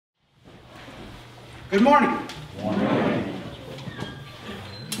Good morning. Good morning.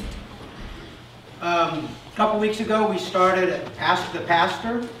 A couple weeks ago we started Ask the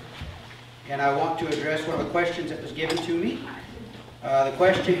Pastor, and I want to address one of the questions that was given to me. The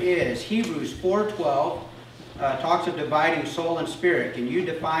question is, Hebrews 4:12 talks of dividing soul and spirit. Can you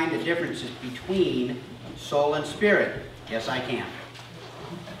define the differences between soul and spirit? Yes, I can.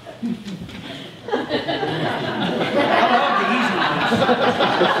 I love the easy ones.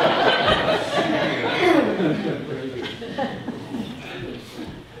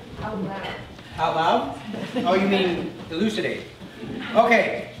 Out loud. Out loud? Oh, you mean elucidate.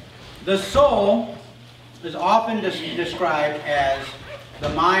 Okay. The soul is often described as the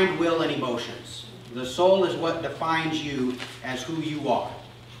mind, will, and emotions. The soul is what defines you as who you are.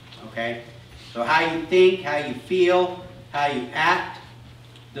 Okay? So how you think, how you feel, how you act.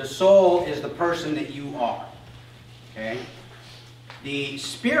 The soul is the person that you are. Okay? The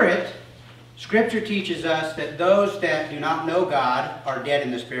spirit, Scripture teaches us that those that do not know God are dead in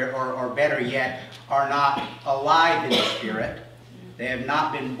the spirit, or better yet, are not alive in the spirit. They have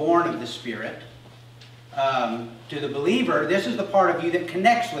not been born of the spirit. To the believer, this is the part of you that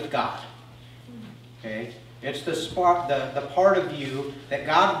connects with God. Okay? It's the part of you that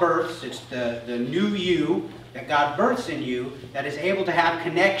God births. It's the new you that God births in you that is able to have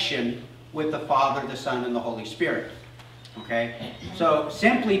connection with the Father, the Son, and the Holy Spirit. Okay? So,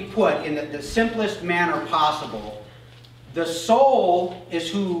 simply put, in the simplest manner possible, the soul is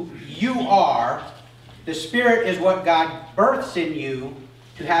who you are. The Spirit is what God births in you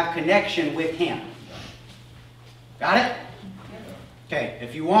to have connection with Him. Got it? Okay.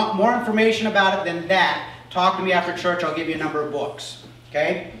 If you want more information about it than that, talk to me after church. I'll give you a number of books.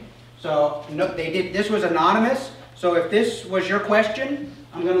 Okay? So, no, this was anonymous. So if this was your question,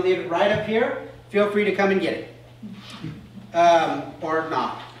 I'm going to leave it right up here. Feel free to come and get it. Or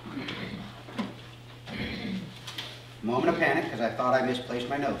not. Moment of panic because I thought I misplaced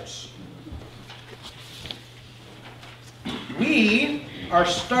my notes. We are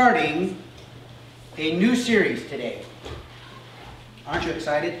starting a new series today. Aren't you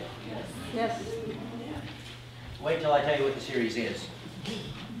excited? Yes. Wait till I tell you what the series is.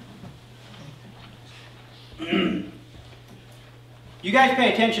 You guys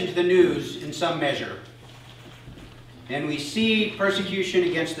pay attention to the news in some measure. And we see persecution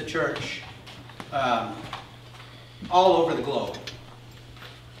against the church all over the globe.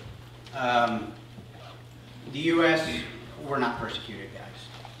 The U.S., we're not persecuted, guys.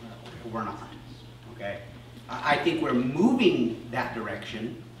 We're not. Okay? I think we're moving that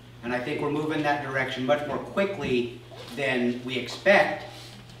direction. And I think we're moving that direction much more quickly than we expect.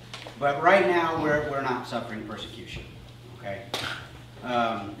 But right now, we're not suffering persecution. Okay?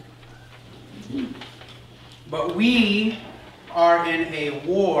 But we are in a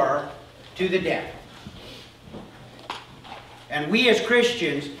war to the death. And we as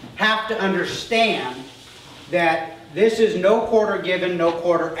Christians have to understand that this is no quarter given, no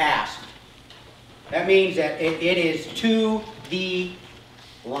quarter asked. That means that it is to the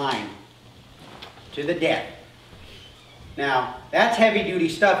line. To the death. Now, that's heavy-duty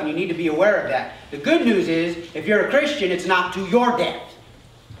stuff, and you need to be aware of that. The good news is, if you're a Christian, it's not to your death.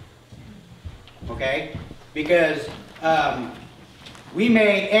 Okay? Because we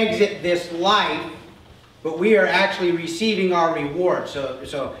may exit this life, but we are actually receiving our reward.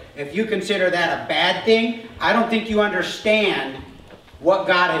 So if you consider that a bad thing, I don't think you understand what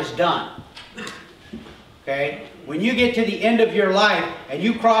God has done. Okay? When you get to the end of your life, and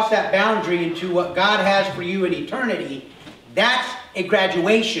you cross that boundary into what God has for you in eternity, that's a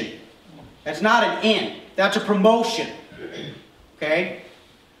graduation. That's not an end. That's a promotion. Okay?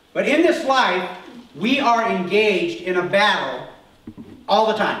 But in this life, we are engaged in a battle all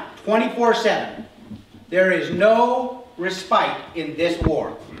the time, 24/7. There is no respite in this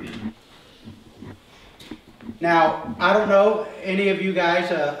war. Now, I don't know any of you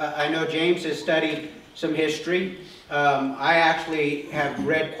guys. I know James has studied some history. I actually have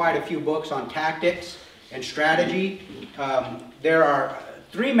read quite a few books on tactics and strategy. There are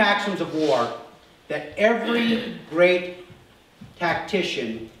 3 maxims of war that every great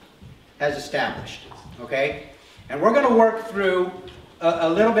tactician has established. Okay? And we're going to work through a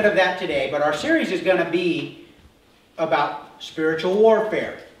little bit of that today, but our series is going to be about spiritual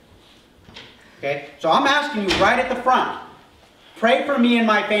warfare. Okay? So I'm asking you right at the front, pray for me and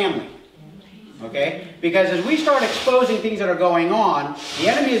my family. Okay? Because as we start exposing things that are going on, the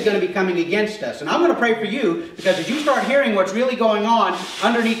enemy is going to be coming against us. And I'm going to pray for you, because as you start hearing what's really going on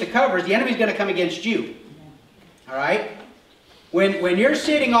underneath the covers, the enemy is going to come against you. Alright? When you're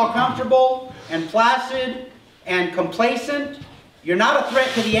sitting all comfortable and placid and complacent, you're not a threat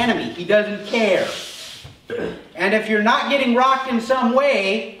to the enemy. He doesn't care. And if you're not getting rocked in some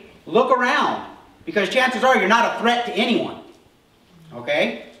way, look around. Because chances are you're not a threat to anyone.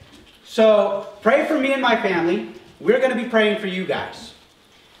 Okay? So, pray for me and my family. We're going to be praying for you guys.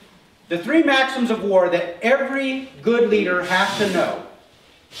 The 3 maxims of war that every good leader has to know.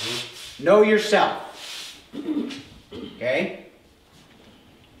 Know yourself. Okay?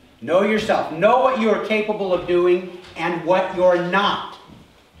 Know yourself. Know what you are capable of doing and what you're not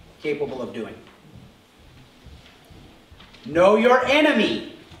capable of doing. Know your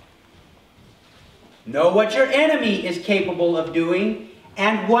enemy. Know what your enemy is capable of doing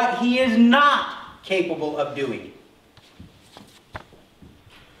and what he is not capable of doing.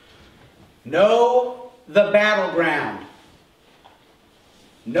 Know the battleground.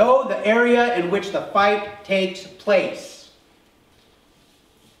 Know the area in which the fight takes place.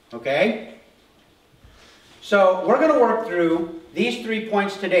 Okay? So we're going to work through these 3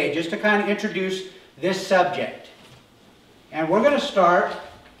 points today just to kind of introduce this subject. And we're going to start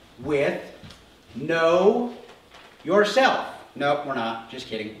with know yourself. Nope, we're not. Just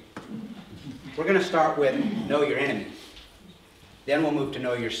kidding. We're going to start with know your enemy. Then we'll move to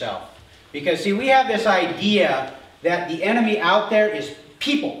know yourself. Because, see, we have this idea that the enemy out there is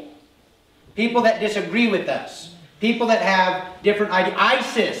people. People that disagree with us. People that have different ideas.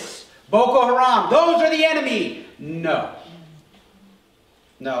 ISIS, Boko Haram, those are the enemy. No.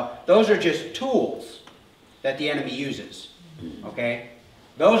 No, those are just tools that the enemy uses. Okay?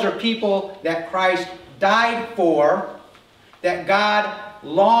 Those are people that Christ died for, that God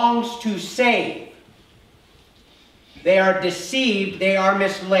longs to save. They are deceived, they are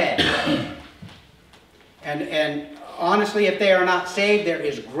misled. And honestly, if they are not saved, there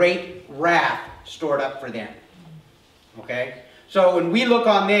is great wrath stored up for them. Okay? So when we look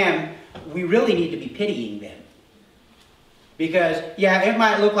on them, we really need to be pitying them. Because, yeah, it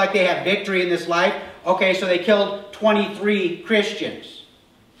might look like they have victory in this life. Okay, so they killed 23 Christians.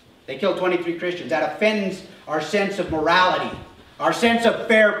 They killed 23 Christians. That offends our sense of morality. Our sense of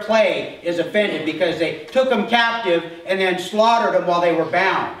fair play is offended because they took them captive and then slaughtered them while they were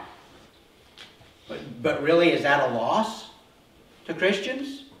bound. But really, is that a loss to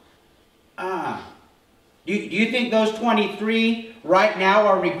Christians? Do you think those 23 right now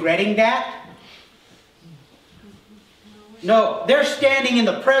are regretting that? No, they're standing in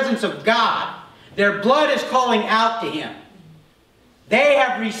the presence of God. Their blood is calling out to Him. They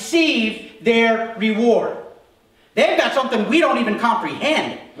have received their reward. They've got something we don't even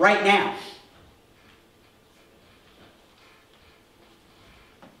comprehend right now.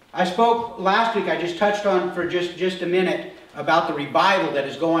 I spoke last week, I just touched on for just a minute about the revival that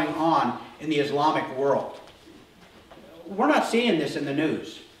is going on in the Islamic world. We're not seeing this in the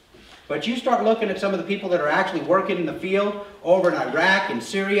news. But you start looking at some of the people that are actually working in the field over in Iraq, in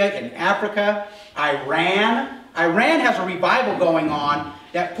Syria, in Africa, Iran. Iran has a revival going on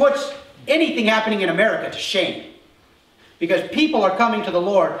that puts anything happening in America to shame. Because people are coming to the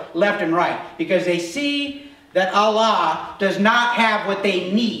Lord left and right. Because they see that Allah does not have what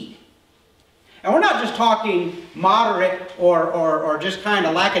they need. And we're not just talking moderate or just kind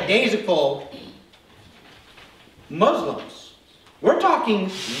of lackadaisical Muslims. We're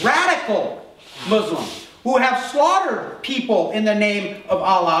talking radical Muslims who have slaughtered people in the name of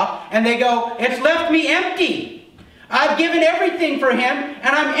Allah. And they go, it's left me empty. I've given everything for Him and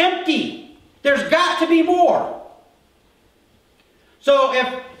I'm empty. There's got to be more. So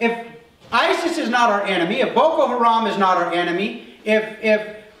if ISIS is not our enemy, if Boko Haram is not our enemy,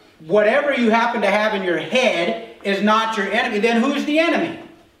 if whatever you happen to have in your head is not your enemy, then who's the enemy?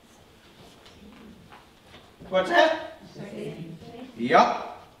 What's that?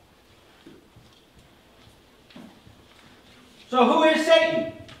 Yup. So who is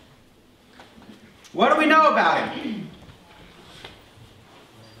Satan? What do we know about him?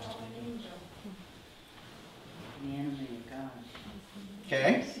 The enemy of God.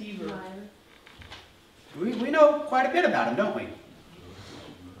 Okay. We know quite a bit about him, don't we?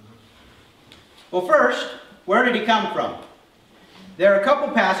 Well, first, where did he come from? There are a couple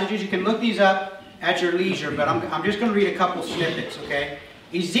passages. You can look these up at your leisure, but I'm just going to read a couple snippets, okay?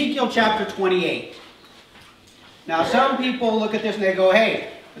 Ezekiel chapter 28. Now, some people look at this and they go,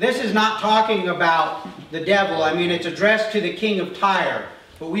 hey, this is not talking about the devil. I mean, it's addressed to the king of Tyre.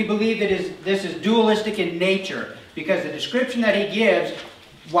 But we believe that this is dualistic in nature, because the description that he gives,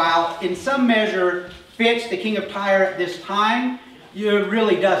 while in some measure fits the king of Tyre at this time, it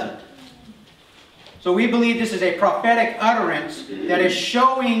really doesn't. So we believe this is a prophetic utterance that is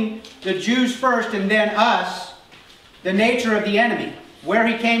showing the Jews first and then us the nature of the enemy, where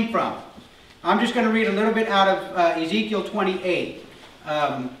he came from. I'm just going to read a little bit out of Ezekiel 28.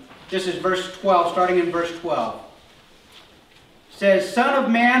 This is verse 12, starting in verse 12. says, Son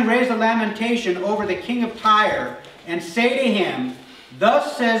of man, raise a lamentation over the king of Tyre, and say to him,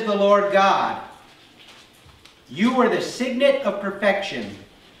 Thus says the Lord God, You are the signet of perfection,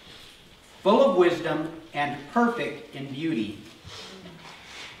 full of wisdom and perfect in beauty.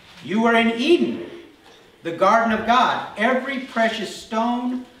 You were in Eden, the garden of God. Every precious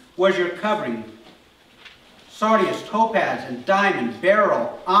stone was your covering. Sardius, topaz, and diamond,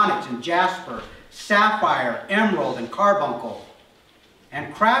 beryl, onyx, and jasper, sapphire, emerald, and carbuncle.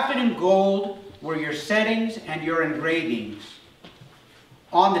 And crafted in gold were your settings and your engravings.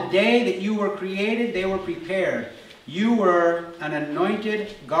 On the day that you were created, they were prepared. You were an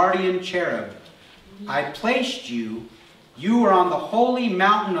anointed guardian cherub. I placed you. You were on the holy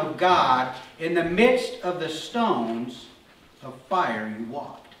mountain of God. In the midst of the stones of fire you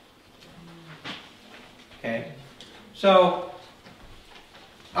walked. Okay? So,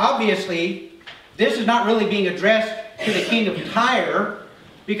 obviously, this is not really being addressed to the king of Tyre,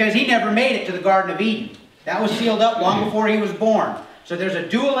 because he never made it to the Garden of Eden. That was sealed up long before he was born. So there's a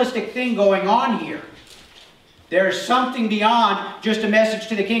dualistic thing going on here. There's something beyond just a message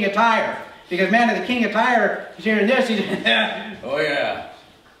to the king of Tyre. Because, man, if the king of Tyre is hearing this, he's, oh yeah,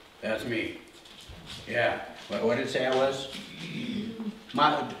 that's me. Yeah. What did it say I was?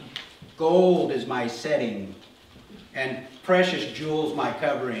 Gold is my setting, and precious jewels my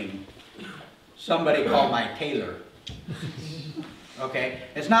covering. Somebody call my tailor. Okay?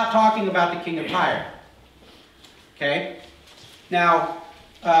 It's not talking about the king of Tyre. Okay? Now,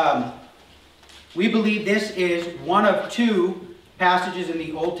 we believe this is one of two passages in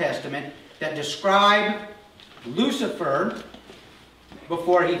the Old Testament that describe Lucifer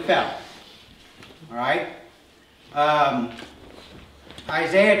before he fell. All right?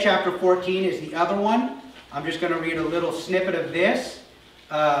 Isaiah chapter 14 is the other one. I'm just going to read a little snippet of this.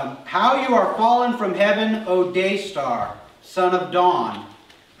 How you are fallen from heaven, O day star, son of dawn.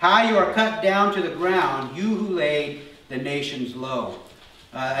 How you are cut down to the ground, you who laid the nations low.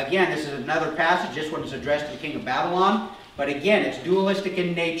 Again, this is another passage. This one is addressed to the king of Babylon. But again, it's dualistic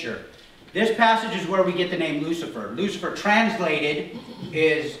in nature. This passage is where we get the name Lucifer. Lucifer translated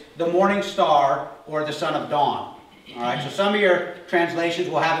is the morning star or the son of dawn. All right, so some of your translations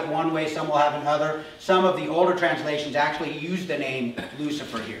will have it one way, some will have it another. Some of the older translations actually use the name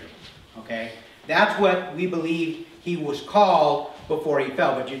Lucifer here. Okay, that's what we believe he was called before he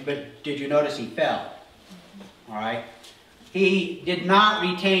fell. But did you notice he fell? All right, he did not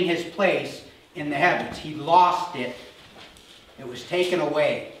retain his place in the heavens. He lost it. It was taken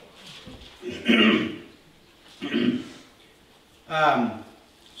away.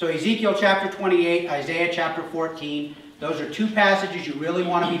 So Ezekiel chapter 28, Isaiah chapter 14, those are two passages you really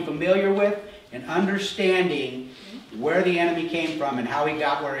want to be familiar with and understanding where the enemy came from and how he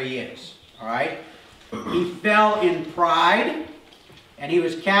got where he is. All right? He fell in pride, and he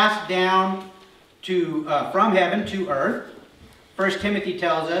was cast down from heaven to earth. 1 Timothy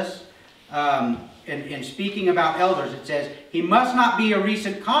tells us, in speaking about elders, it says, he must not be a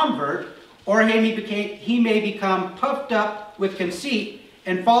recent convert, or he may become puffed up with conceit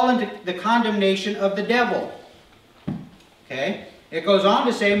and fall into the condemnation of the devil. Okay? It goes on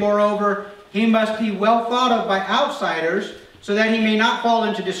to say, moreover, he must be well thought of by outsiders, so that he may not fall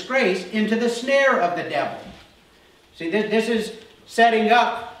into disgrace, into the snare of the devil. See, this is setting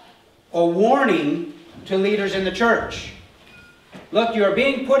up a warning to leaders in the church. Look, you are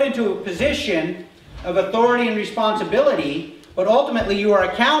being put into a position of authority and responsibility, but ultimately you are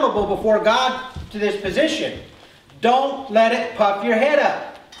accountable before God to this position. Don't let it puff your head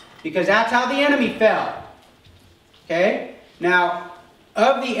up, because that's how the enemy fell. Okay? Now,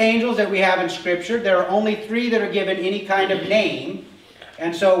 of the angels that we have in Scripture, there are only 3 that are given any kind of name,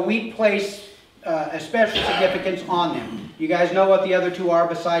 and so we place a special significance on them. You guys know what the other 2 are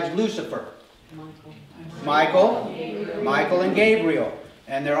besides Lucifer? Michael and Gabriel.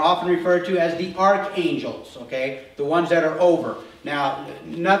 And they're often referred to as the archangels, okay? The ones that are over. Now,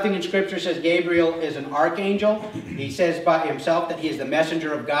 nothing in Scripture says Gabriel is an archangel. He says by himself that he is the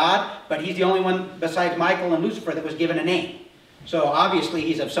messenger of God, but he's the only one besides Michael and Lucifer that was given a name. So, obviously,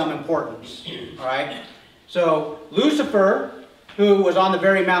 he's of some importance, all right? So, Lucifer, who was on the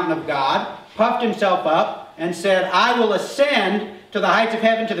very mountain of God, puffed himself up and said, I will ascend to the heights of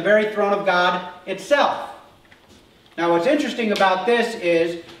heaven, to the very throne of God itself. Now, what's interesting about this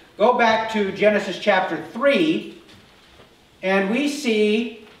is, go back to Genesis chapter 3, and we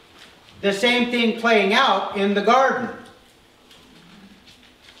see the same thing playing out in the garden.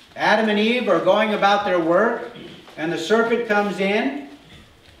 Adam and Eve are going about their work, and the serpent comes in,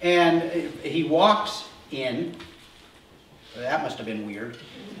 and he walks in. That must have been weird.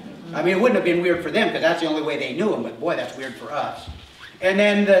 I mean, it wouldn't have been weird for them because that's the only way they knew him, but boy, that's weird for us. And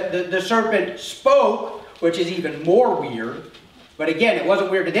then the serpent spoke, which is even more weird. But again, it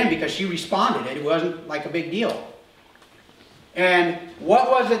wasn't weird to them because she responded. It wasn't like a big deal. And what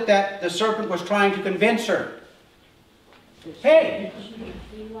was it that the serpent was trying to convince her? Hey,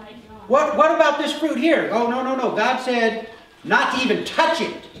 what about this fruit here? Oh, no. God said not to even touch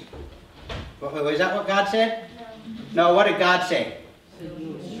it. Was that what God said? No, what did God say?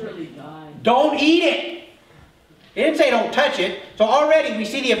 Don't eat it. He didn't say don't touch it. So already we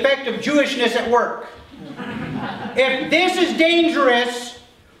see the effect of Jewishness at work. If this is dangerous,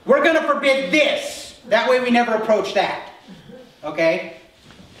 we're going to forbid this. That way we never approach that. Okay?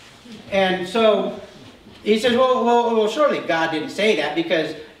 And so he says, well, surely God didn't say that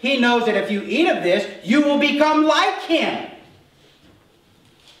because he knows that if you eat of this, you will become like him,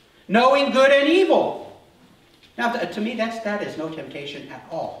 knowing good and evil. Now, to me, that is no temptation at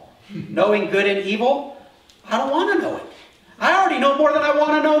all. Knowing good and evil, I don't want to know it. I already know more than I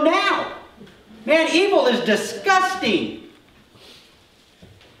want to know now. Man, evil is disgusting.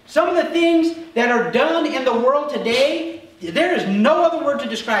 Some of the things that are done in the world today, there is no other word to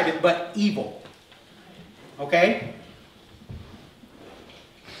describe it but evil. Okay?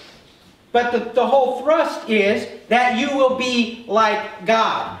 But the whole thrust is that you will be like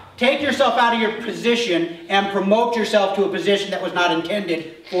God. Take yourself out of your position and promote yourself to a position that was not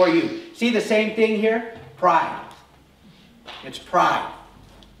intended for you. See the same thing here? Pride. It's pride.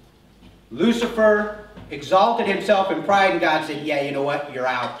 Lucifer exalted himself in pride, and God said, yeah, you know what? You're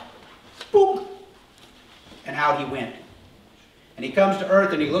out. Boom. And out he went. And he comes to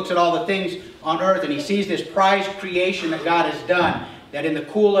earth and he looks at all the things on earth and he sees this prized creation that God has done. That in the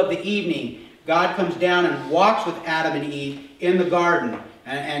cool of the evening, God comes down and walks with Adam and Eve in the garden.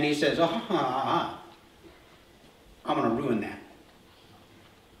 And he says, I'm going to ruin that.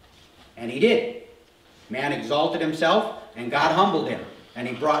 And he did. Man exalted himself and God humbled him. And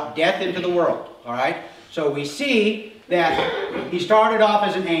he brought death into the world. All right? So we see that he started off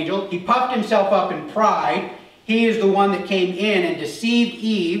as an angel. He puffed himself up in pride. He is the one that came in and deceived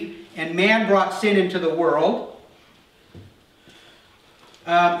Eve. And man brought sin into the world.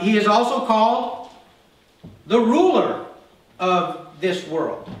 He is also called the ruler of this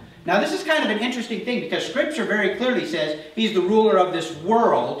world. Now this is kind of an interesting thing because Scripture very clearly says he's the ruler of this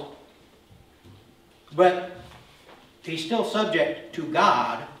world. But he's still subject to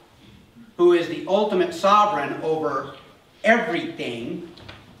God, who is the ultimate sovereign over everything.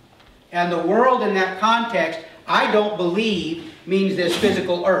 And the world in that context, I don't believe means this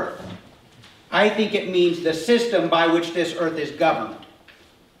physical earth. I think it means the system by which this earth is governed.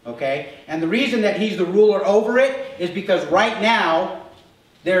 Okay? And the reason that he's the ruler over it is because right now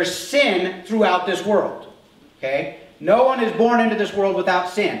there's sin throughout this world. Okay? No one is born into this world without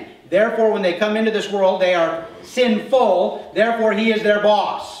sin. Therefore, when they come into this world, they are sinful. Therefore, he is their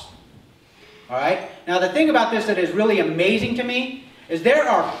boss. All right? Now, the thing about this that is really amazing to me is there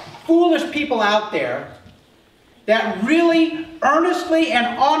are foolish people out there that really earnestly and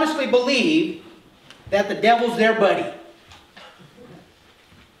honestly believe that the devil's their buddy.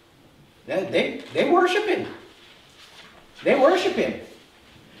 They worship him. They worship him.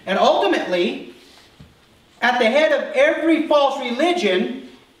 And ultimately, at the head of every false religion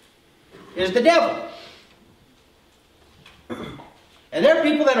is the devil. And there are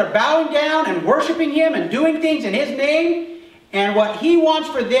people that are bowing down and worshiping him and doing things in his name. And what he wants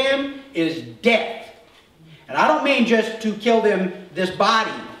for them is death. And I don't mean just to kill them this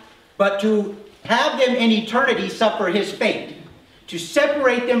body, but to have them in eternity suffer his fate. To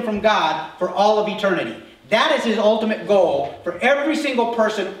separate them from God for all of eternity. That is his ultimate goal for every single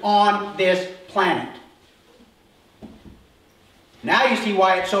person on this planet. Now you see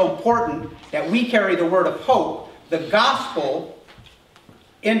why it's so important that we carry the word of hope, the gospel,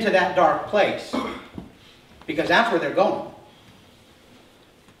 into that dark place. Because that's where they're going.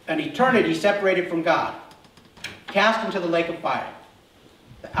 An eternity separated from God. Cast into the lake of fire.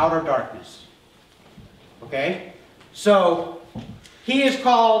 The outer darkness. Okay? So, he is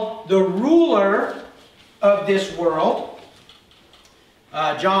called the ruler of this world.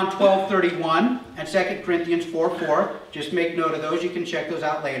 John 12:31 and 2 Corinthians 4:4. Just make note of those. You can check those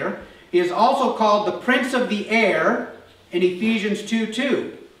out later. He is also called the Prince of the Air in Ephesians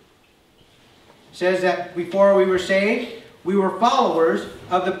 2:2. It says that before we were saved, we were followers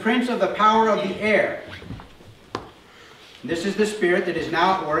of the Prince of the power of the air. This is the spirit that is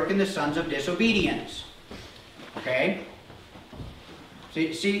now at work in the sons of disobedience. Okay?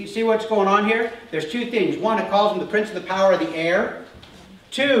 See what's going on here? There's two things. One, it calls him the Prince of the power of the air.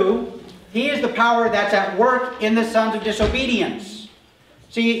 Two, he is the power that's at work in the sons of disobedience.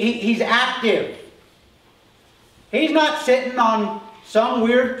 See, he's active. He's not sitting on some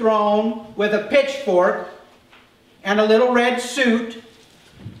weird throne with a pitchfork and a little red suit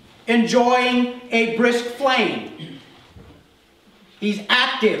enjoying a brisk flame. He's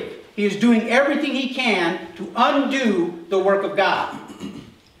active. He is doing everything he can to undo the work of God.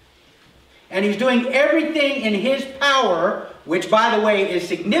 And he's doing everything in his power, which, by the way, is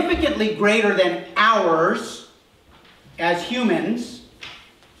significantly greater than ours as humans.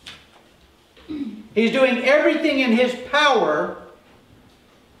 He's doing everything in his power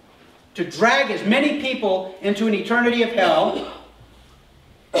to drag as many people into an eternity of hell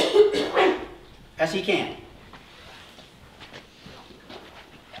as he can.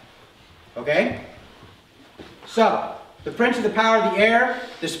 Okay? So, the prince of the power of the air,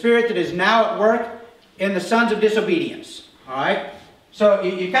 the spirit that is now at work in the sons of disobedience. Alright? So,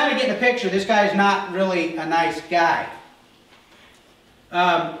 you kind of get the picture. This guy is not really a nice guy.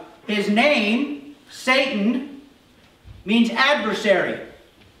 His name, Satan, means adversary.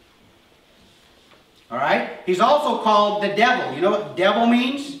 Alright? He's also called the devil. You know what devil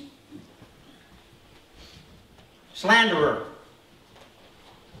means? Slanderer.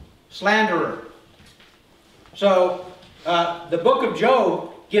 Slanderer. So, the book of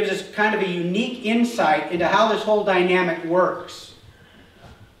Job gives us kind of a unique insight into how this whole dynamic works.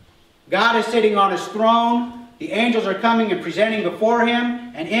 God is sitting on his throne. The angels are coming and presenting before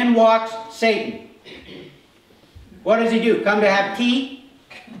him. And in walks Satan. What does he do? Come to have tea?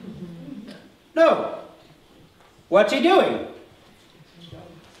 No. What's he doing?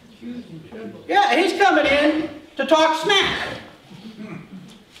 Yeah, he's coming in to talk smack.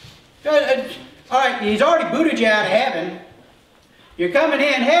 Alright, he's already booted you out of heaven. You're coming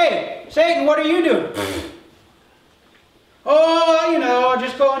in, hey, Satan, what are you doing? Oh, you know,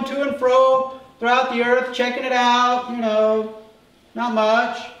 just going to and fro throughout the earth, checking it out, you know, not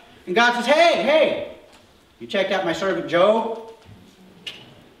much. And God says, hey, you checked out my servant Job?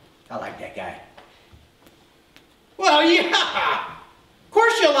 I like that guy. Well, yeah, of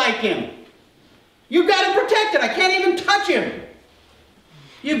course you like him. You've got him protected. I can't even touch him.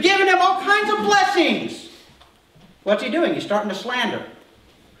 You've given him all kinds of blessings. What's he doing? He's starting to slander.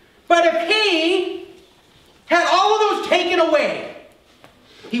 But if he had all of those taken away,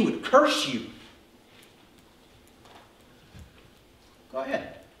 he would curse you. Go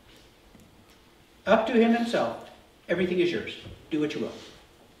ahead. Up to him himself. Everything is yours. Do what you will.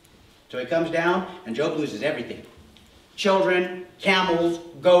 So he comes down, and Job loses everything. Children, camels,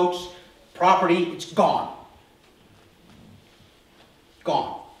 goats, property, it's gone.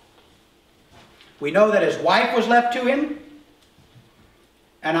 Gone. We know that his wife was left to him,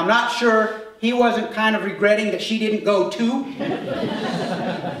 and I'm not sure he wasn't kind of regretting that she didn't go too.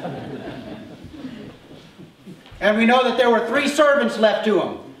 And we know that there were 3 servants left to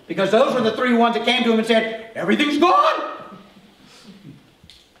him, because those were the 3 ones that came to him and said, everything's gone.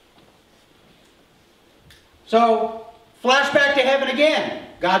 So, flashback to heaven again.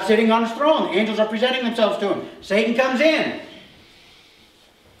 God's sitting on his throne. The angels are presenting themselves to him. Satan comes in.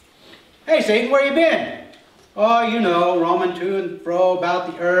 Hey, Satan, where you been? Oh, you know, roaming to and fro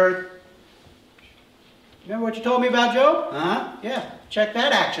about the earth. Remember what you told me about Job? Huh? Yeah, check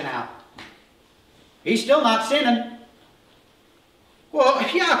that action out. He's still not sinning. Well,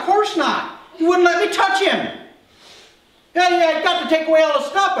 yeah, of course not. You wouldn't let me touch him. Yeah, I got to take away all the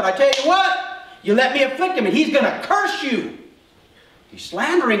stuff, but I tell you what, you let me afflict him and he's going to curse you. He's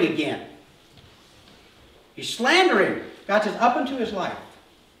slandering again. He's slandering. God says, up unto his life.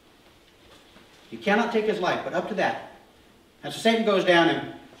 You cannot take his life, but up to that. And so Satan goes down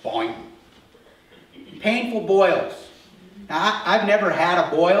and boing. Painful boils. Now, I've never had a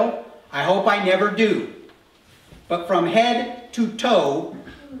boil. I hope I never do. But from head to toe,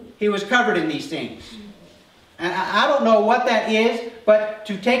 he was covered in these things. And I don't know what that is, but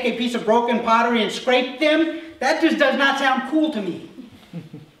to take a piece of broken pottery and scrape them, that just does not sound cool to me.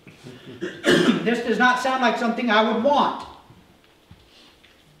 This does not sound like something I would want.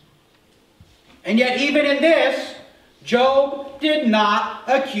 And yet, even in this, Job did not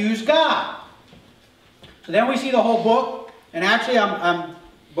accuse God. So then we see the whole book. And actually,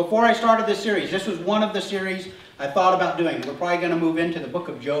 before I started this series, this was one of the series I thought about doing. We're probably going to move into the book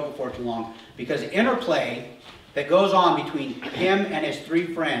of Job before too long, because the interplay that goes on between him and his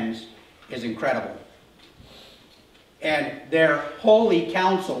 3 friends is incredible. And their holy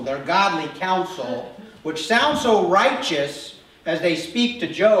counsel, their godly counsel, which sounds so righteous as they speak to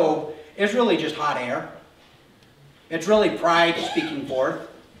Job, is really just hot air. It's really pride speaking forth.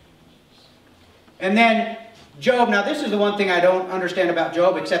 And then Job, now this is the one thing I don't understand about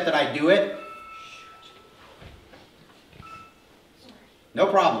Job, except that I do it. No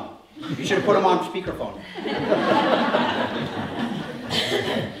problem. You should have put him on speakerphone.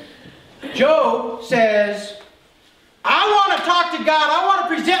 Job says, I want to talk to God. I want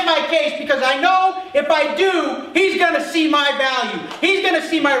to present my case because I know if I do, He's going to see my value. He's going to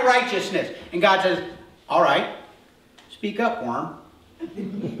see my righteousness. And God says, all right, speak up, worm.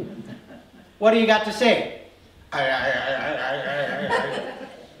 What do you got to say?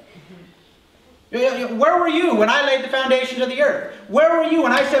 Where were you when I laid the foundations of the earth? Where were you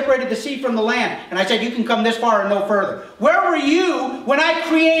when I separated the sea from the land? And I said, you can come this far and no further. Where were you when I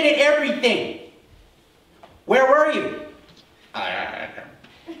created everything? Where were you? I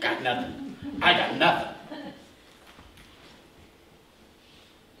got nothing. I got nothing.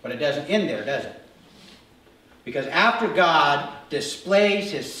 But it doesn't end there, does it? Because after God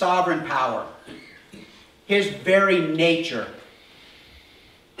displays His sovereign power, His very nature,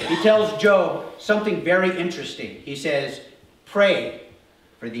 He tells Job something very interesting. He says, pray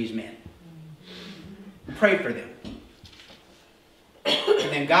for these men. Pray for them. And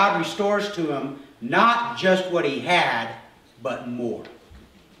then God restores to him not just what he had, but more.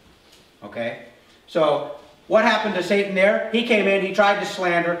 Okay? So, what happened to Satan there? He came in, he tried to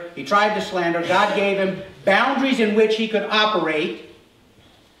slander. He tried to slander. God gave him boundaries in which he could operate.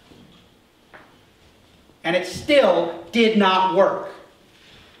 And it still did not work.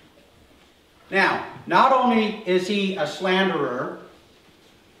 Now, not only is he a slanderer,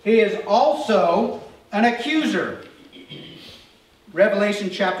 he is also an accuser. Revelation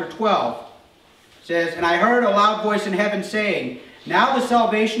chapter 12 says, And I heard a loud voice in heaven saying, Now the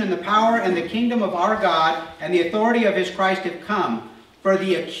salvation and the power and the kingdom of our God and the authority of His Christ have come. For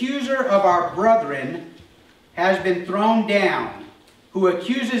the accuser of our brethren has been thrown down, who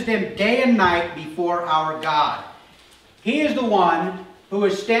accuses them day and night before our God. He is the one who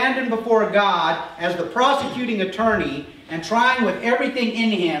is standing before God as the prosecuting attorney and trying with everything in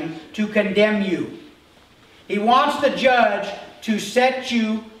him to condemn you. He wants the judge to set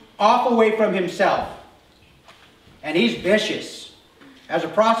you off away from himself. And he's vicious. As a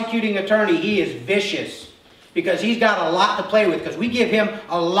prosecuting attorney, he is vicious because he's got a lot to play with, because we give him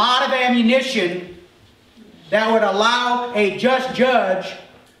a lot of ammunition that would allow a just judge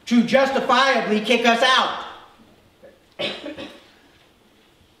to justifiably kick us out.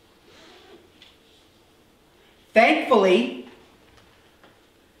 Thankfully,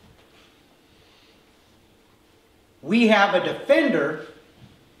 we have a defender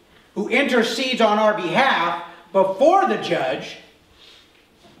who intercedes on our behalf before the judge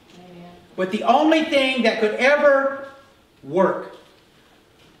with the only thing that could ever work.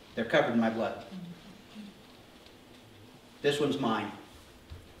 They're covered in my blood. This one's mine.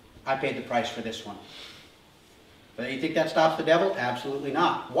 I paid the price for this one. But you think that stops the devil? Absolutely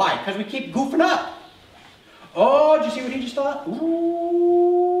not. Why? Because we keep goofing up. Oh, did you see what he just thought?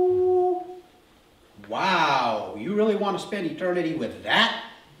 Ooh. Wow. You really want to spend eternity with that?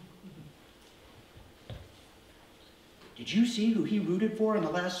 Did you see who he rooted for in the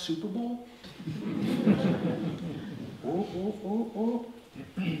last Super Bowl? Oh.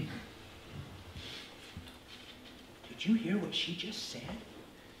 Did you hear what she just said?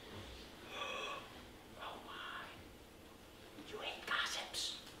 Oh my. You hate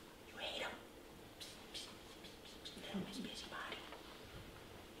gossips. You hate them. Miss Busybody.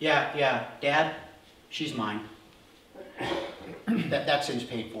 Yeah, Dad, she's mine. That sin's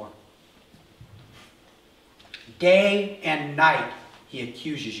paid for. Day and night, he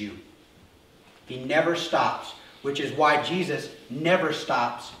accuses you. He never stops, which is why Jesus never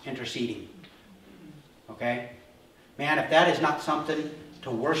stops interceding. Okay? Man, if that is not something to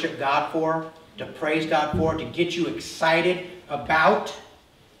worship God for, to praise God for, to get you excited about,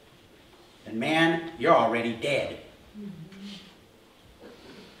 then man, you're already dead.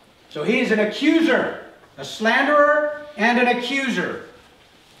 So he is an accuser, a slanderer, and an accuser.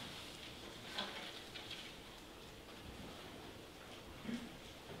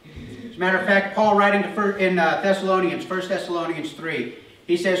 As a matter of fact, Paul writing in Thessalonians, 1 Thessalonians 3,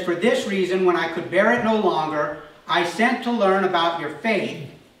 he says, For this reason, when I could bear it no longer, I sent to learn about your faith,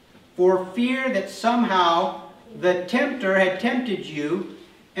 for fear that somehow the tempter had tempted you,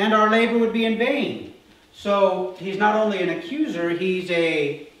 and our labor would be in vain. So he's not only an accuser, he's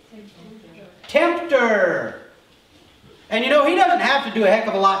a tempter. And you know, he doesn't have to do a heck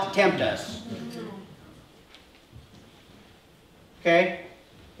of a lot to tempt us. Okay?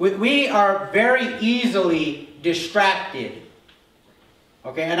 We are very easily distracted.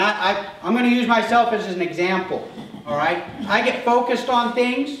 Okay, and I'm going to use myself as an example. All right? I get focused on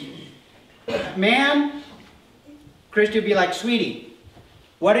things. Man, Christy would be like, Sweetie,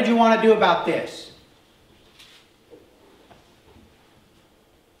 what did you want to do about this?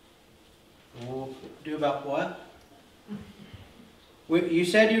 We'll do about what? You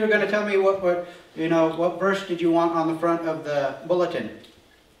said you were going to tell me what verse did you want on the front of the bulletin?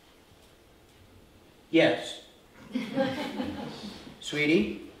 Yes.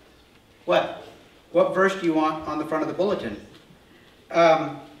 Sweetie? What? What verse do you want on the front of the bulletin?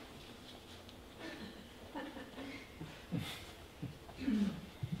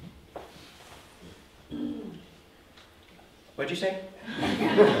 What'd you say?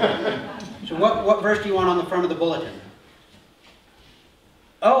 So what verse do you want on the front of the bulletin?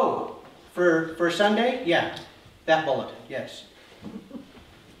 Oh, for Sunday? Yeah, that bulletin, yes.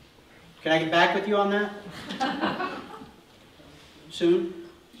 Can I get back with you on that? Soon?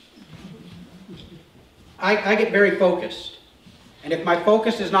 I get very focused. And if my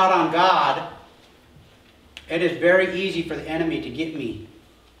focus is not on God, it is very easy for the enemy to get me.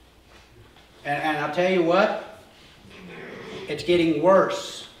 And I'll tell you what, it's getting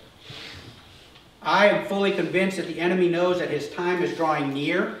worse. I am fully convinced that the enemy knows that his time is drawing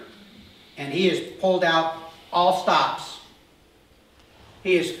near, and he has pulled out all stops.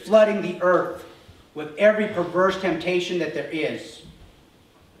 He is flooding the earth with every perverse temptation that there is.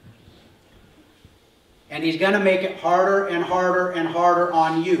 And he's going to make it harder and harder and harder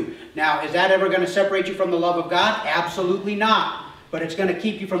on you. Now, is that ever going to separate you from the love of God? Absolutely not. But it's going to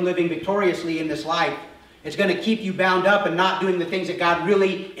keep you from living victoriously in this life. It's going to keep you bound up and not doing the things that God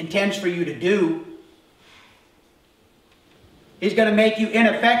really intends for you to do. He's going to make you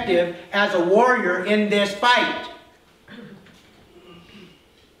ineffective as a warrior in this fight.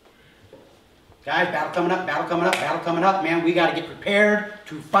 Guys, battle coming up, battle coming up, battle coming up. Man, we got to get prepared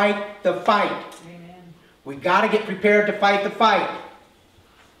to fight the fight. Amen. We got to get prepared to fight the fight.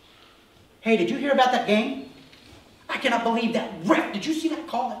 Hey, did you hear about that game? I cannot believe that ref. Did you see that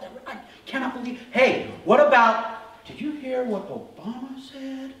call? I cannot believe. Hey, what about, did you hear what Obama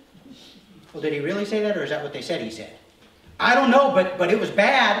said? Well, did he really say that, or is that what they said he said? I don't know, but it was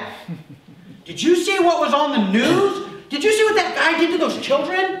bad. Did you see what was on the news? Did you see what that guy did to those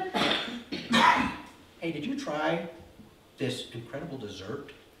children? Hey, did you try this incredible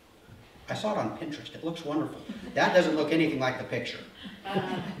dessert? I saw it on Pinterest. It looks wonderful. That doesn't look anything like the picture.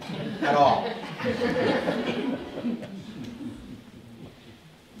 At all.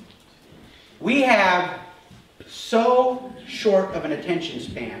 We have so short of an attention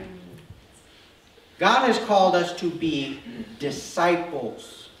span. God has called us to be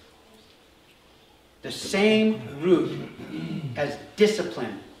disciples. The same root as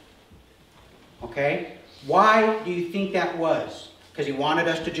discipline. Okay? Why do you think that was? Because he wanted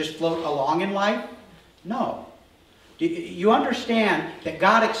us to just float along in life? No. You understand that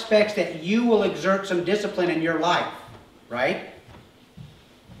God expects that you will exert some discipline in your life, right?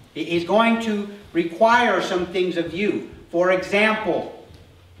 He's going to require some things of you. For example,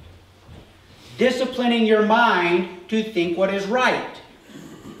 disciplining your mind to think what is right.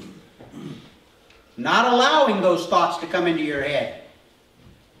 Not allowing those thoughts to come into your head.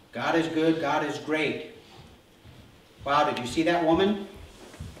 God is good, God is great. Wow, did you see that woman?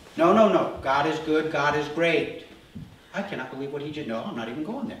 No, no, no. God is good, God is great. I cannot believe what he did. No, I'm not even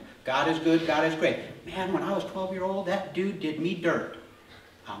going there. God is good, God is great. Man, when I was 12-year-old, that dude did me dirt.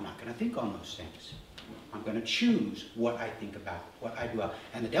 I'm not going to think on those things. I'm going to choose what I think about, what I do.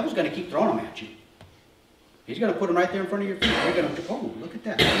 And the devil's going to keep throwing them at you. He's going to put them right there in front of your feet. You're going to, oh, look at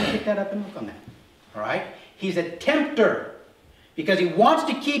that. Let me pick that up and look on that. All right? He's a tempter because he wants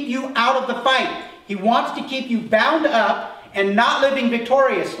to keep you out of the fight. He wants to keep you bound up and not living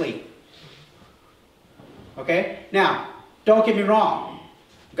victoriously. Okay? Now, don't get me wrong.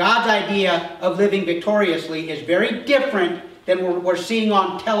 God's idea of living victoriously is very different than what we're seeing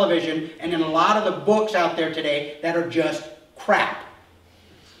on television and in a lot of the books out there today that are just crap.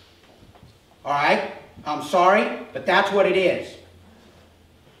 All right? I'm sorry, but that's what it is.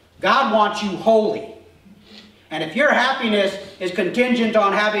 God wants you holy. And if your happiness is contingent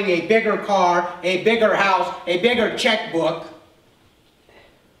on having a bigger car, a bigger house, a bigger checkbook,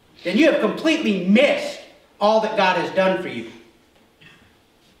 then you have completely missed all that God has done for you.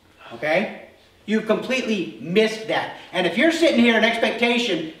 Okay? You've completely missed that. And if you're sitting here in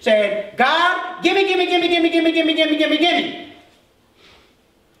expectation saying, God, gimme, gimme, gimme, gimme, gimme, gimme, gimme, gimme, gimme,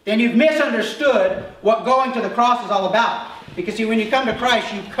 then you've misunderstood what going to the cross is all about. Because see, when you come to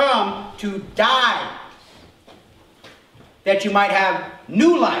Christ, you come to die. That you might have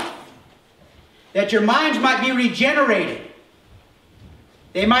new life. That your minds might be regenerated.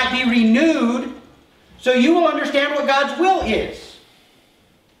 They might be renewed so you will understand what God's will is.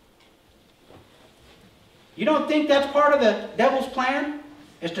 You don't think that's part of the devil's plan?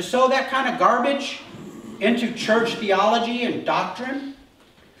 Is to sow that kind of garbage into church theology and doctrine?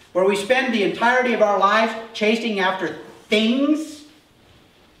 where we spend the entirety of our lives chasing after things?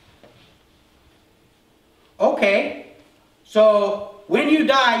 Okay, so when you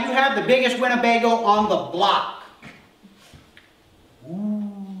die, you have the biggest Winnebago on the block. Ooh.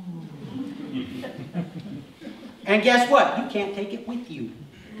 And guess what? You can't take it with you.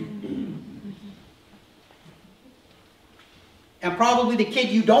 And probably the kid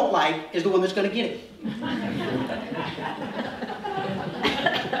you don't like is the one that's going to get it.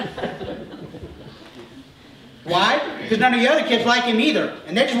 Why? Because none of the other kids like him either,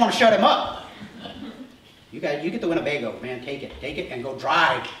 and they just want to shut him up. You get the Winnebago, man. Take it, and go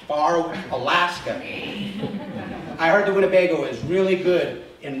drive far Alaska. I heard the Winnebago is really good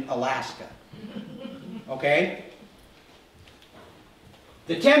in Alaska. Okay?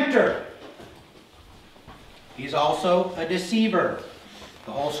 The tempter. He's also a deceiver.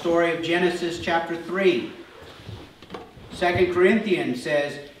 The whole story of Genesis chapter 3. 2 Corinthians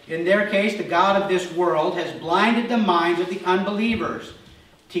says, in their case, the God of this world has blinded the minds of the unbelievers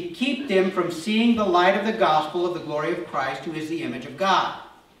to keep them from seeing the light of the gospel of the glory of Christ, who is the image of God.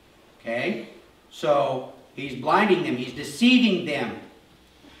 Okay? So, he's blinding them. He's deceiving them.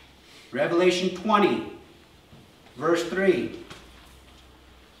 Revelation 20, verse 3.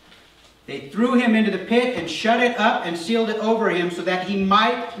 They threw him into the pit and shut it up and sealed it over him so that he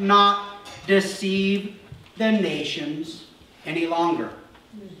might not deceive the nations any longer.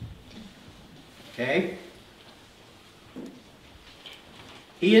 Okay?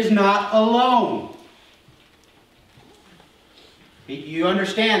 He is not alone. You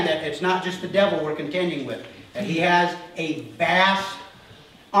understand that it's not just the devil we're contending with. That he has a vast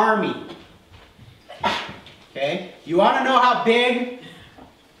army. Okay? You want to know how big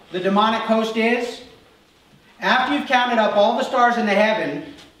the demonic host is? After you've counted up all the stars in the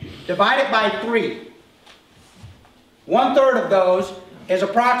heaven, divide it by 3. 1/3 of those is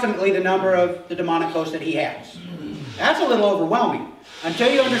approximately the number of the demonic host that he has. That's a little overwhelming.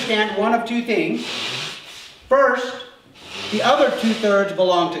 Until you understand one of 2 things. First, the other 2/3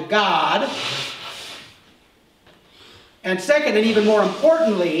 belong to God. And second, and even more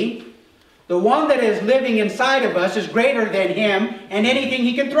importantly, the one that is living inside of us is greater than him and anything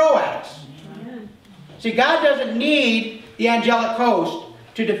he can throw at us. See, God doesn't need the angelic host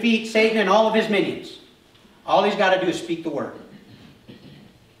to defeat Satan and all of his minions. All he's got to do is speak the word.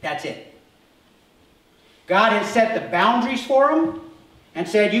 That's it. God has set the boundaries for him and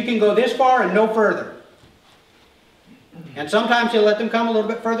said, you can go this far and no further. And sometimes he'll let them come a little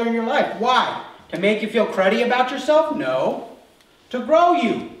bit further in your life. Why? To make you feel cruddy about yourself? No. To grow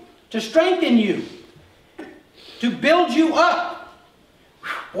you. To strengthen you. To build you up.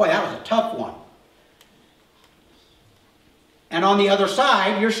 Boy, that was a tough one. And on the other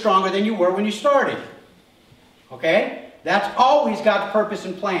side, you're stronger than you were when you started. Okay? That's always God's purpose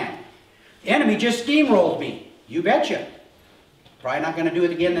and plan. The enemy just steamrolled me. You betcha. Probably not going to do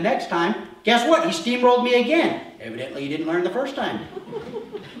it again the next time. Guess what? He steamrolled me again. Evidently, he didn't learn the first time.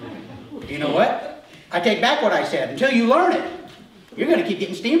 You know what? I take back what I said. Until you learn it, you're going to keep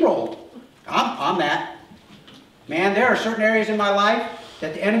getting steamrolled. I'm that. Man, there are certain areas in my life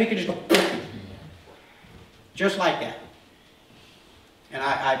that the enemy can just go just like that. And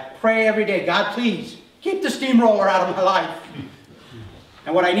I pray every day, God, please, keep the steamroller out of my life.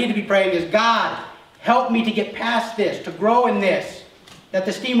 And what I need to be praying is, God, help me to get past this, to grow in this, that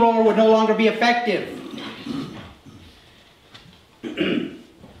the steamroller would no longer be effective.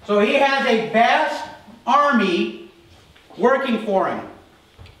 So he has a vast army working for him.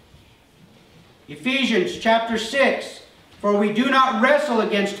 Ephesians chapter 6, for we do not wrestle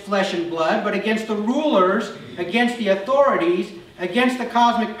against flesh and blood, but against the rulers, against the authorities, against the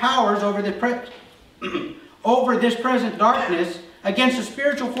cosmic powers over this present darkness, against the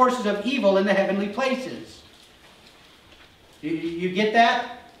spiritual forces of evil in the heavenly places. You get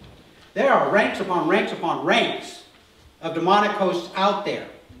that? There are ranks upon ranks upon ranks of demonic hosts out there.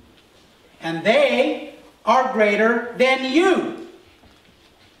 And they are greater than you,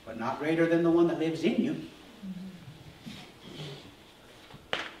 but not greater than the one that lives in you.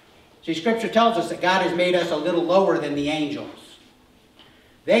 See, Scripture tells us that God has made us a little lower than the angels.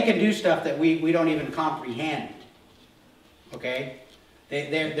 They can do stuff that we don't even comprehend. Okay?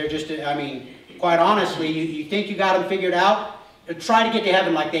 They're just, I mean, quite honestly, you think you got them figured out? Try to get to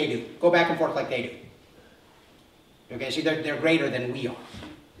heaven like they do. Go back and forth like they do. Okay, see, they're greater than we are.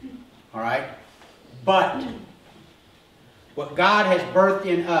 All right? But what God has birthed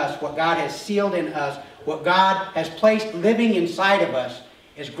in us, what God has sealed in us, what God has placed living inside of us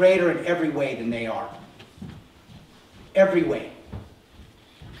is greater in every way than they are. Every way.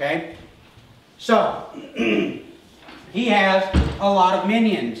 Okay? So, He has a lot of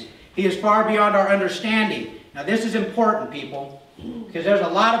minions. He is far beyond our understanding. Now this is important, people, because there's a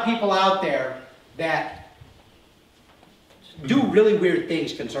lot of people out there that do really weird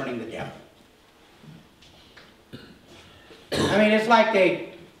things concerning the devil. I mean, it's like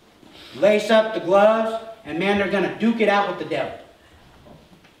they lace up the gloves and man, they're going to duke it out with the devil.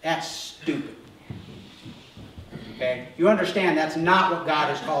 That's stupid. Okay? You understand that's not what God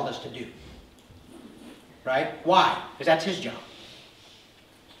has called us to do. Right? Why? Because that's His job.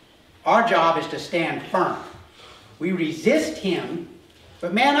 Our job is to stand firm. We resist Him,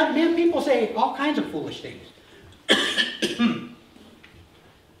 but man, people say all kinds of foolish things.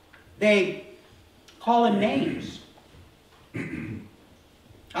 They call Him names.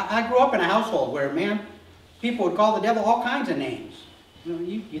 I grew up in a household where, man, people would call the devil all kinds of names.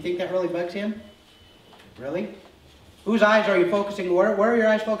 You think that really bugs Him? Really? Whose eyes are you focusing? Where are your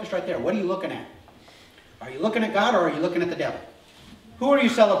eyes focused right there? What are you looking at? Are you looking at God or are you looking at the devil? Who are you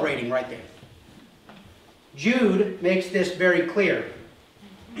celebrating right there? Jude makes this very clear.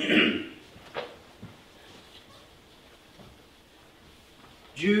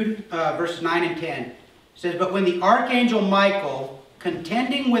 Jude, verses 9 and 10 says, "But when the archangel Michael,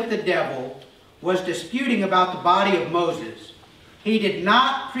 contending with the devil, was disputing about the body of Moses, he did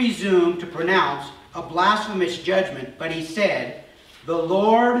not presume to pronounce a blasphemous judgment, but he said, 'The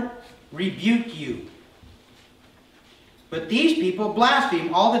Lord rebuke you.' But these people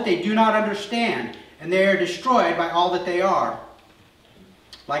blaspheme all that they do not understand, and they are destroyed by all that they are.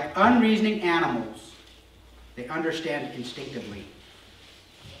 Like unreasoning animals, they understand instinctively."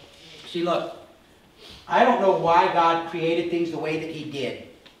 See, look, I don't know why God created things the way that He did.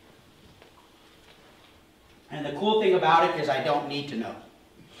 And the cool thing about it is I don't need to know.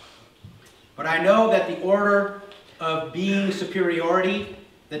 But I know that the order of being superiority,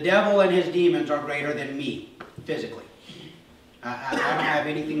 the devil and his demons are greater than me, physically. I don't have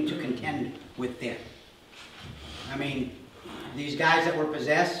anything to contend with them. I mean, these guys that were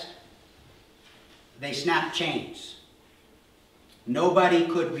possessed, they snapped chains. Nobody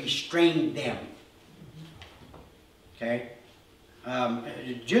could restrain them. Okay?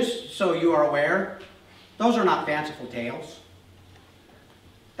 Just so you are aware, those are not fanciful tales.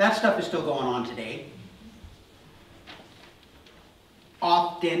 That stuff is still going on today.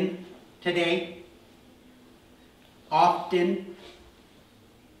 Often today. Often.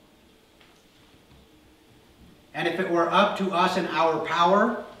 And if it were up to us and our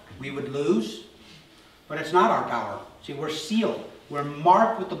power, we would lose. But it's not our power. See, we're sealed. We're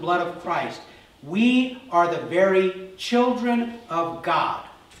marked with the blood of Christ. We are the very children of God.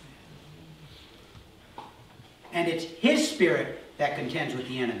 And it's His Spirit that contends with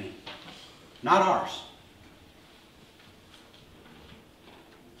the enemy, not ours.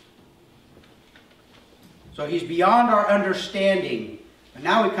 So He's beyond our understanding. But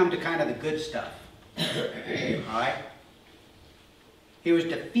now we come to kind of the good stuff. All right? He was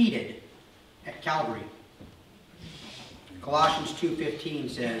defeated at Calvary. Colossians 2:15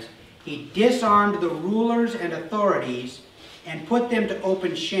 says, "He disarmed the rulers and authorities and put them to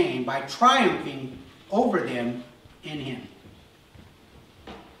open shame by triumphing over them in Him."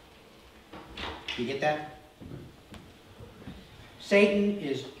 You get that? Satan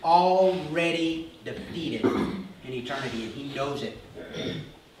is already defeated in eternity, and he knows it.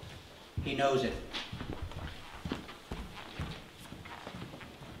 He knows it.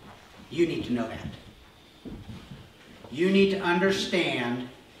 You need to know that. You need to understand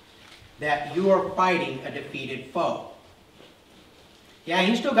that you are fighting a defeated foe. Yeah,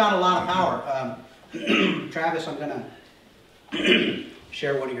 he's still got a lot of power. Travis, I'm going to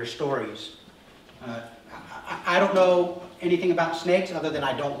share one of your stories. I don't know anything about snakes other than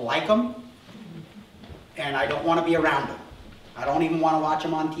I don't like them, and I don't want to be around them. I don't even want to watch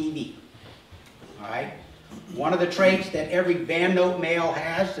them on TV. All right? One of the traits that every Van Note male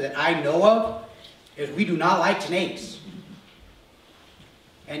has that I know of is we do not like snakes.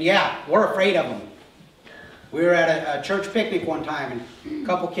 And yeah, we're afraid of them. We were at a church picnic one time, and a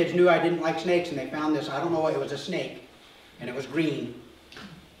couple kids knew I didn't like snakes, and they found this, I don't know, it was a snake, and it was green.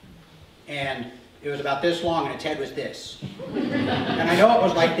 And it was about this long, and its head was this. And I know it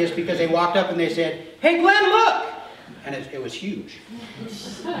was like this because they walked up and they said, "Hey Glenn, look!" And it was huge.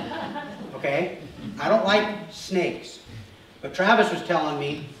 Okay? I don't like snakes. But Travis was telling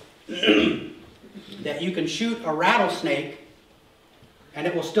me that you can shoot a rattlesnake and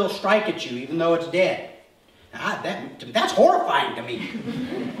it will still strike at you even though it's dead. That's horrifying to me.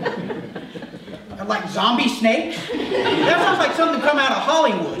 Like zombie snakes? That sounds like something come out of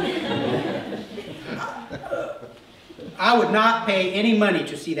Hollywood. I would not pay any money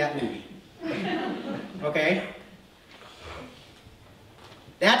to see that movie. Okay?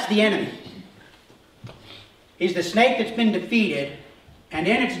 That's the enemy. He's the snake that's been defeated, and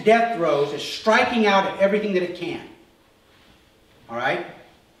in its death throes is striking out at everything that it can. All right?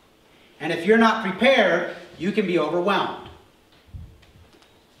 And if you're not prepared, you can be overwhelmed.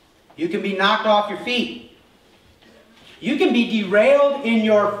 You can be knocked off your feet. You can be derailed in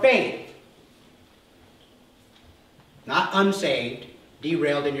your faith. Not unsaved,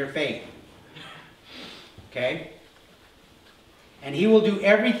 derailed in your faith. Okay? And he will do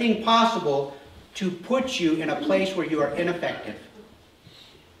everything possible to put you in a place where you are ineffective.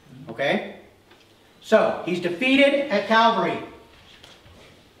 Okay? So, he's defeated at Calvary.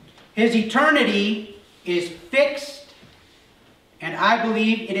 His eternity is fixed, and I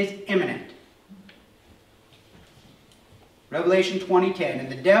believe it is imminent. Revelation 20:10.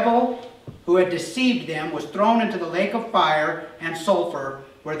 And the devil who had deceived them was thrown into the lake of fire and sulfur,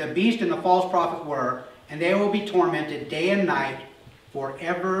 where the beast and the false prophet were, and they will be tormented day and night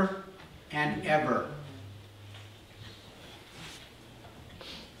forever and ever.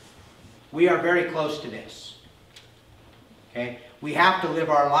 We are very close to this. Okay? We have to live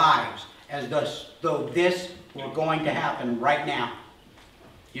our lives as though this were going to happen right now.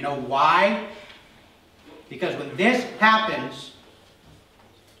 You know why? Because when this happens,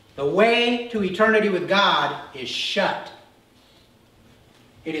 the way to eternity with God is shut.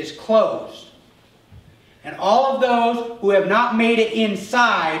 It is closed. And all of those who have not made it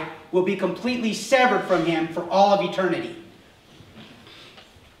inside will be completely severed from Him for all of eternity.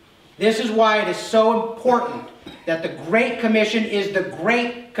 This is why it is so important that the Great Commission is the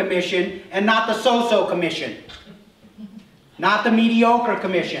Great Commission and not the so-so commission. Not the mediocre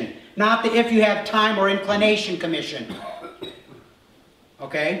commission. Not the if you have time or inclination commission.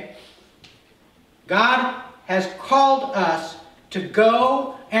 Okay? God has called us to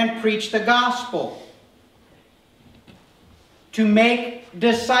go and preach the gospel. To make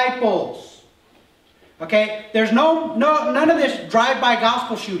disciples. Okay? There's none of this drive-by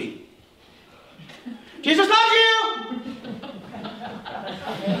gospel shooting. Jesus loves you!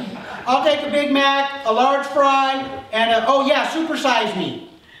 I'll take a Big Mac, a large fry, and oh yeah, supersize me.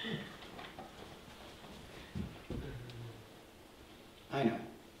 I know.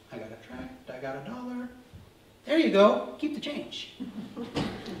 I got a tract, I got $1. There you go. Keep the change.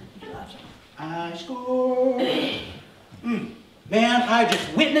 I scored. Man, I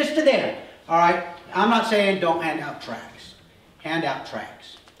just witnessed to them. All right? I'm not saying don't hand out tracts. Hand out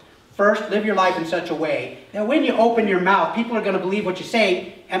tracts. First, live your life in such a way that when you open your mouth, people are going to believe what you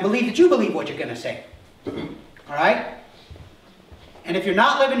say and believe that you believe what you're going to say. All right? And if you're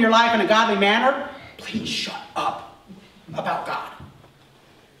not living your life in a godly manner, please shut up about God.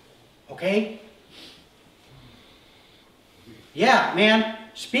 Okay? Yeah, man,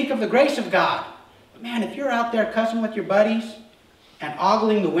 speak of the grace of God. But man, if you're out there cussing with your buddies and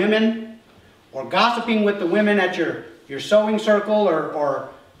ogling the women or gossiping with the women at your sewing circle or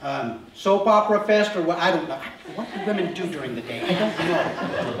soap opera fest or what, I don't know. What do women do during the day? I don't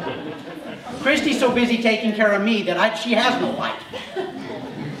know. Christy's so busy taking care of me that she has no life.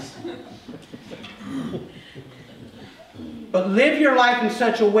 But live your life in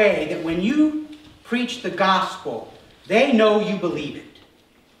such a way that when you preach the gospel, they know you believe it.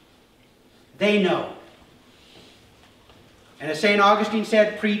 They know. And as St. Augustine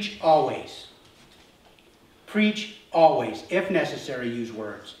said, preach always. Preach always. If necessary, use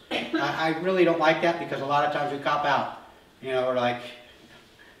words. I really don't like that because a lot of times we cop out. You know, we're like,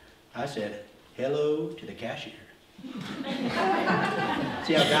 I said, hello to the cashier.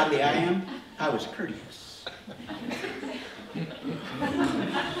 See how godly I am? I was courteous.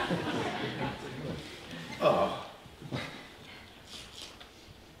 Oh.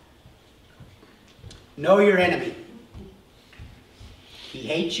 Know your enemy. He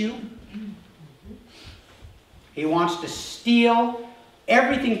hates you. He wants to steal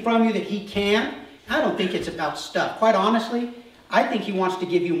everything from you that he can. I don't think it's about stuff. Quite honestly, I think he wants to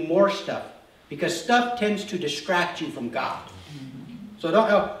give you more stuff. Because stuff tends to distract you from God. So don't,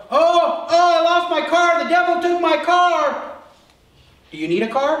 oh, I lost my car. The devil took my car. Do you need a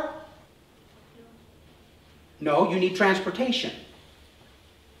car? No, you need transportation.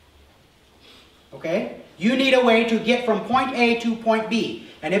 Okay? You need a way to get from point A to point B.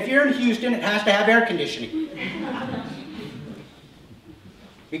 And if you're in Houston, it has to have air conditioning.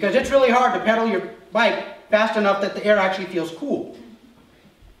 Because it's really hard to pedal your bike fast enough that the air actually feels cool.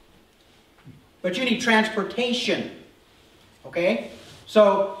 But you need transportation. Okay?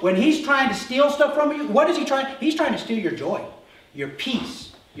 So when he's trying to steal stuff from you, what is he trying? He's trying to steal your joy, your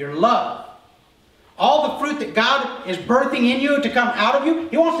peace, your love. All the fruit that God is birthing in you to come out of you,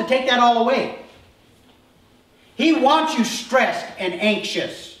 he wants to take that all away. He wants you stressed and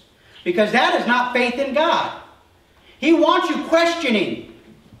anxious, because that is not faith in God. He wants you questioning,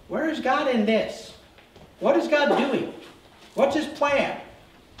 where is God in this? What is God doing? What's His plan?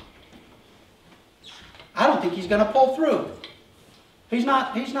 I don't think He's going to pull through. He's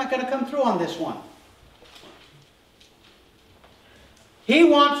not going to come through on this one. He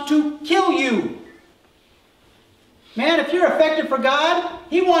wants to kill you. Man, if you're effective for God,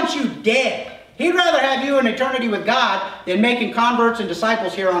 He wants you dead. He'd rather have you in eternity with God than making converts and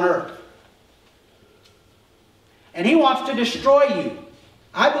disciples here on earth. And He wants to destroy you.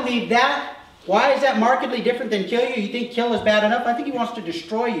 I believe that. Why is that markedly different than kill you? You think kill is bad enough? I think He wants to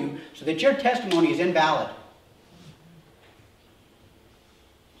destroy you so that your testimony is invalid.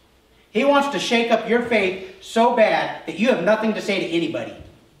 He wants to shake up your faith so bad that you have nothing to say to anybody.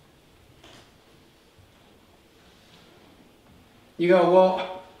 You go,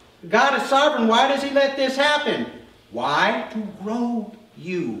 well, God is sovereign. Why does He let this happen? Why? To grow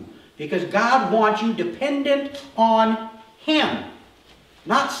you. Because God wants you dependent on Him.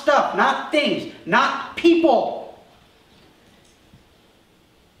 Not stuff, not things, not people.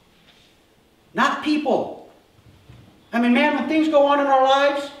 Not people. I mean, man, when things go on in our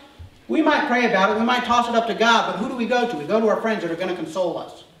lives, we might pray about it, we might toss it up to God, but who do we go to? We go to our friends that are going to console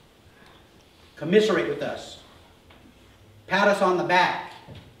us, commiserate with us, pat us on the back,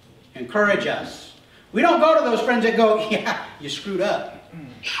 encourage us. We don't go to those friends that go, yeah, you screwed up.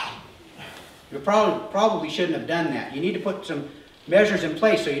 You probably shouldn't have done that. You need to put some measures in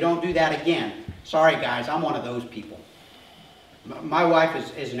place so you don't do that again. Sorry, guys, I'm one of those people. My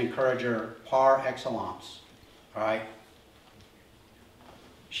wife is an encourager par excellence. All right?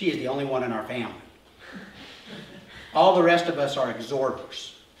 She is the only one in our family. All the rest of us are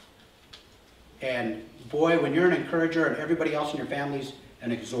exhorters. And boy, when you're an encourager and everybody else in your family's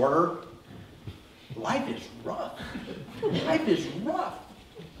an exhorter, life is rough. Life is rough.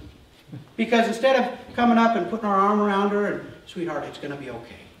 Because instead of coming up and putting our arm around her and, sweetheart, it's going to be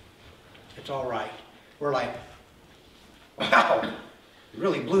okay. It's all right. We're like, wow, you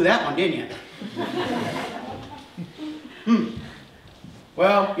really blew that one, didn't you?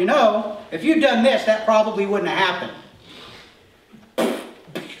 Well, you know, if you'd done this, that probably wouldn't have happened.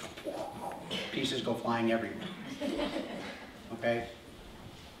 Pieces go flying everywhere. Okay?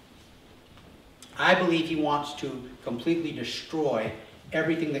 I believe He wants to completely destroy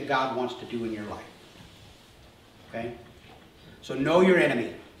everything that God wants to do in your life. Okay? So know your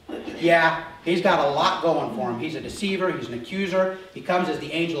enemy. Yeah, he's got a lot going for him. He's a deceiver. He's an accuser. He comes as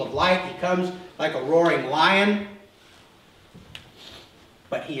the angel of light. He comes like a roaring lion.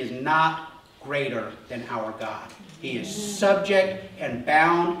 But he is not greater than our God. He is subject and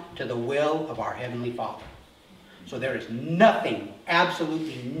bound to the will of our Heavenly Father. So there is nothing,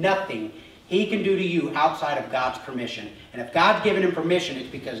 absolutely nothing, He can do to you outside of God's permission. And if God's given him permission, it's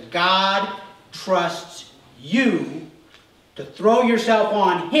because God trusts you to throw yourself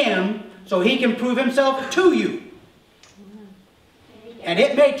on Him so He can prove Himself to you. And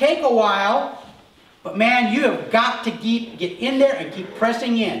it may take a while, but man, you have got to get in there and keep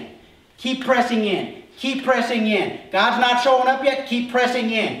pressing in. Keep pressing in. Keep pressing in. God's not showing up yet? Keep pressing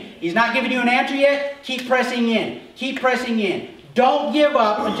in. He's not giving you an answer yet? Keep pressing in. Keep pressing in. Don't give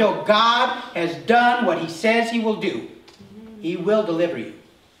up until God has done what He says He will do. He will deliver you.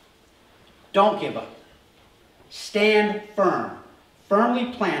 Don't give up. Stand firm,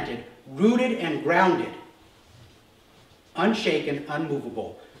 firmly planted, rooted and grounded, unshaken,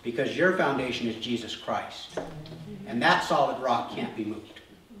 unmovable, because your foundation is Jesus Christ. And that solid rock can't be moved.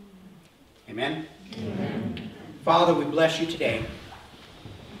 Amen? Amen. Father, we bless you today.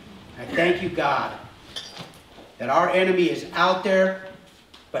 I thank you, God, that our enemy is out there,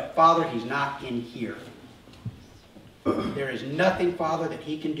 but Father, he's not in here. There is nothing, Father, that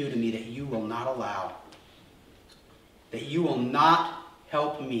he can do to me that you will not allow, that you will not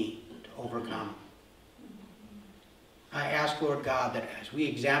help me to overcome. I ask, Lord God, that as we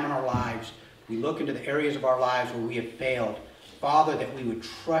examine our lives, we look into the areas of our lives where we have failed, Father, that we would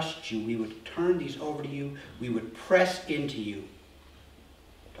trust you, we would turn these over to you, we would press into you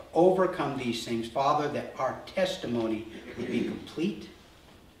to overcome these things, Father, that our testimony would be complete,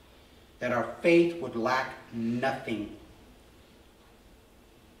 that our faith would lack nothing.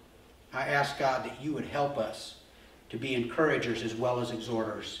 I ask, God, that you would help us to be encouragers as well as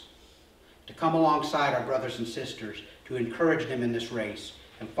exhorters, to come alongside our brothers and sisters, to encourage them in this race,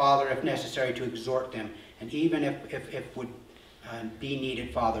 and Father, if necessary, to exhort them, and even if would be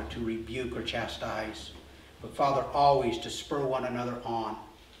needed, Father, to rebuke or chastise. But Father, always to spur one another on,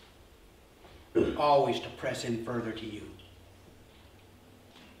 always to press in further to you.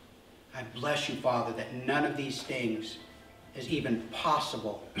 I bless you, Father, that none of these things is even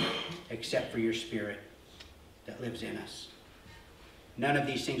possible except for your Spirit that lives in us. None of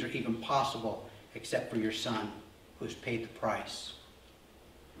these things are even possible except for your Son who has paid the price.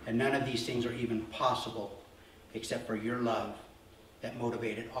 And none of these things are even possible except for your love that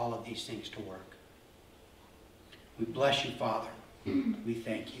motivated all of these things to work. We bless you, Father. We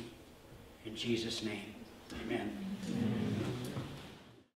thank you. In Jesus' name, amen.